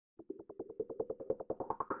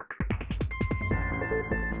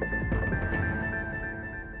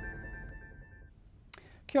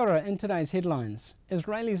Kia ora, in today's headlines,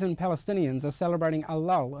 Israelis and Palestinians are celebrating a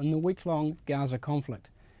lull in the week-long Gaza conflict.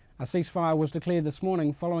 A ceasefire was declared this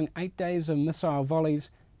morning following 8 days of missile volleys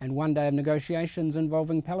and 1 day of negotiations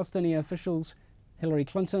involving Palestinian officials Hillary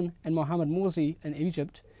Clinton and Mohamed Morsi in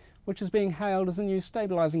Egypt, which is being hailed as a new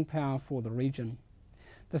stabilising power for the region.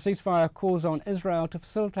 The ceasefire calls on Israel to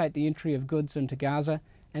facilitate the entry of goods into Gaza,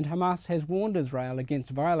 and Hamas has warned Israel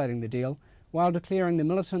against violating the deal, while declaring the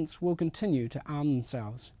militants will continue to arm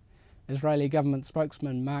themselves. Israeli government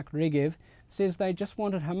spokesman Mark Regev says they just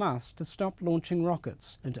wanted Hamas to stop launching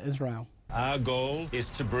rockets into Israel. Our goal is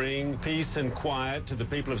to bring peace and quiet to the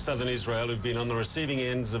people of southern Israel who've been on the receiving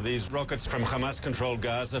ends of these rockets from Hamas-controlled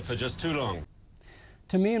Gaza for just too long.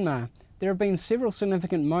 To Myanmar, there have been several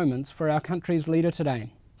significant moments for our country's leader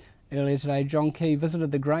today. Earlier today, John Key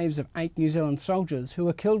visited the graves of 8 New Zealand soldiers who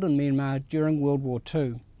were killed in Myanmar during World War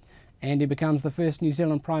II. And he becomes the first New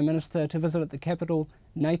Zealand Prime Minister to visit the capital,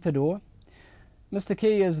 Naypyidaw. Mr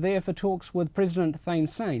Key is there for talks with President Thein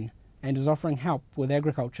Sein and is offering help with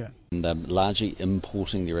agriculture. And they're largely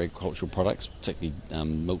importing their agricultural products, particularly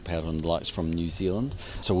milk powder and the likes from New Zealand.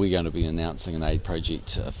 So we're going to be announcing an aid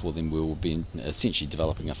project for them. We will be essentially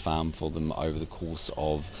developing a farm for them over the course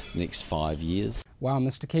of the next 5 years. While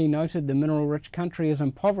Mr Key noted the mineral-rich country is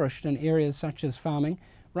impoverished in areas such as farming,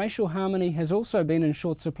 racial harmony has also been in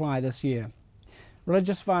short supply this year.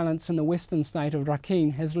 Religious violence in the western state of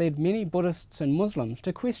Rakhine has led many Buddhists and Muslims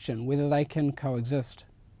to question whether they can coexist.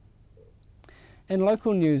 In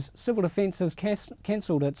local news, Civil Defence has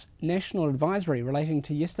cancelled its national advisory relating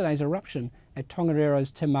to yesterday's eruption at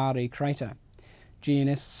Tongariro's Te Māori crater.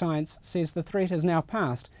 GNS Science says the threat has now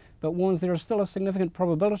passed, but warns there is still a significant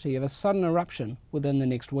probability of a sudden eruption within the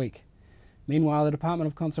next week. Meanwhile, the Department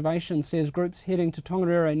of Conservation says groups heading to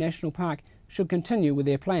Tongariro National Park should continue with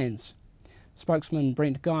their plans. Spokesman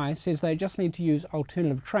Brent Guy says they just need to use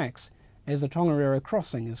alternative tracks as the Tongariro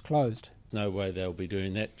crossing is closed. No way they'll be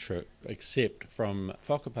doing that trip except from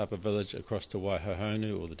Whakapapa village across to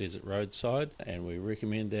Waihohonu or the Desert Road side, and we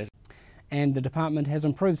recommend that. And the department has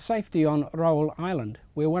improved safety on Raoul Island,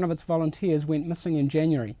 where one of its volunteers went missing in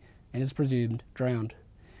January and is presumed drowned.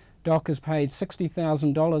 DOC has paid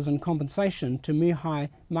 $60,000 in compensation to Mihai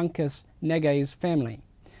Mankas Nage's family.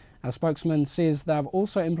 A spokesman says they've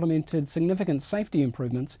also implemented significant safety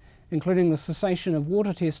improvements, including the cessation of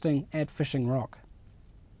water testing at Fishing Rock.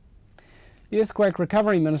 The Earthquake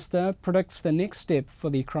Recovery Minister predicts the next step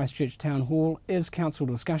for the Christchurch Town Hall is council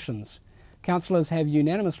discussions. Councillors have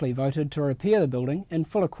unanimously voted to repair the building in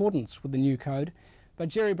full accordance with the new code, but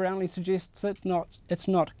Jerry Brownlee suggests it's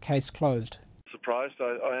not case closed. Surprised.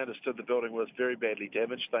 I understood the building was very badly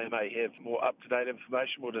damaged. They may have more up-to-date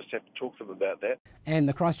information. We'll just have to talk to them about that. And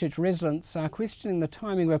the Christchurch residents are questioning the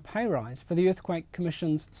timing of a pay rise for the Earthquake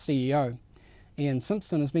Commission's CEO. Ian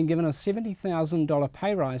Simpson has been given a $70,000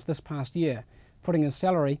 pay rise this past year, putting his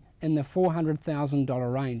salary in the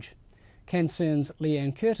 $400,000 range. Cancern's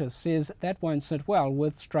Leanne Curtis says that won't sit well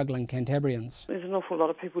with struggling Cantabrians. There's an awful lot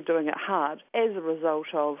of people doing it hard as a result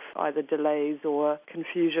of either delays or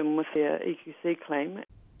confusion with their EQC claim.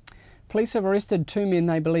 Police have arrested 2 men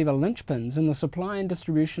they believe are linchpins in the supply and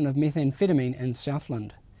distribution of methamphetamine in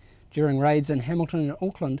Southland. During raids in Hamilton and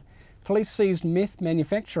Auckland, police seized meth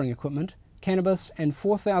manufacturing equipment, cannabis and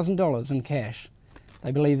 $4,000 in cash.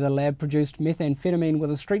 They believe the lab produced methamphetamine with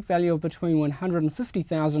a street value of between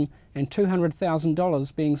 $150,000 and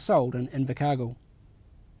 $200,000 being sold in Invercargill.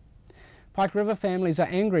 Pike River families are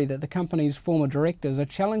angry that the company's former directors are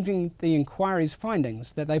challenging the inquiry's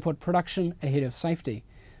findings that they put production ahead of safety.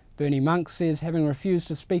 Bernie Monk says, having refused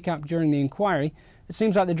to speak up during the inquiry, it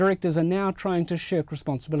seems like the directors are now trying to shirk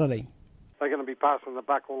responsibility. They're going to be passing the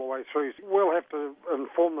buck all the way through. We'll have to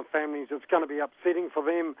inform the families. It's going to be upsetting for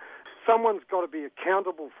them. Someone's got to be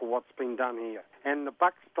accountable for what's been done here, and the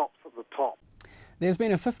buck stops at the top. There's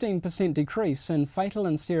been a 15% decrease in fatal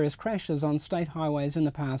and serious crashes on state highways in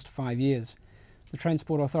the past 5 years. The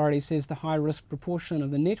Transport Authority says the high-risk proportion of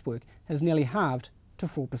the network has nearly halved to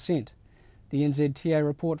 4%. The NZTA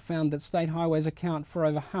report found that state highways account for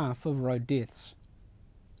over half of road deaths.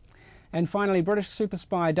 And finally, British super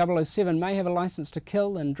spy 007 may have a licence to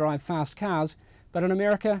kill and drive fast cars, but in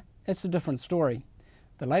America it's a different story.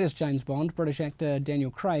 The latest James Bond, British actor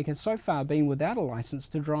Daniel Craig, has so far been without a licence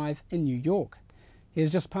to drive in New York. He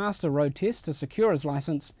has just passed a road test to secure his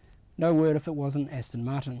licence. No word if it wasn't Aston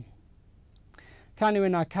Martin. Ka nui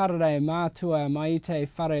ngā karere mātua mai te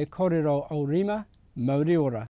whare kōrero o rima, mauri ora.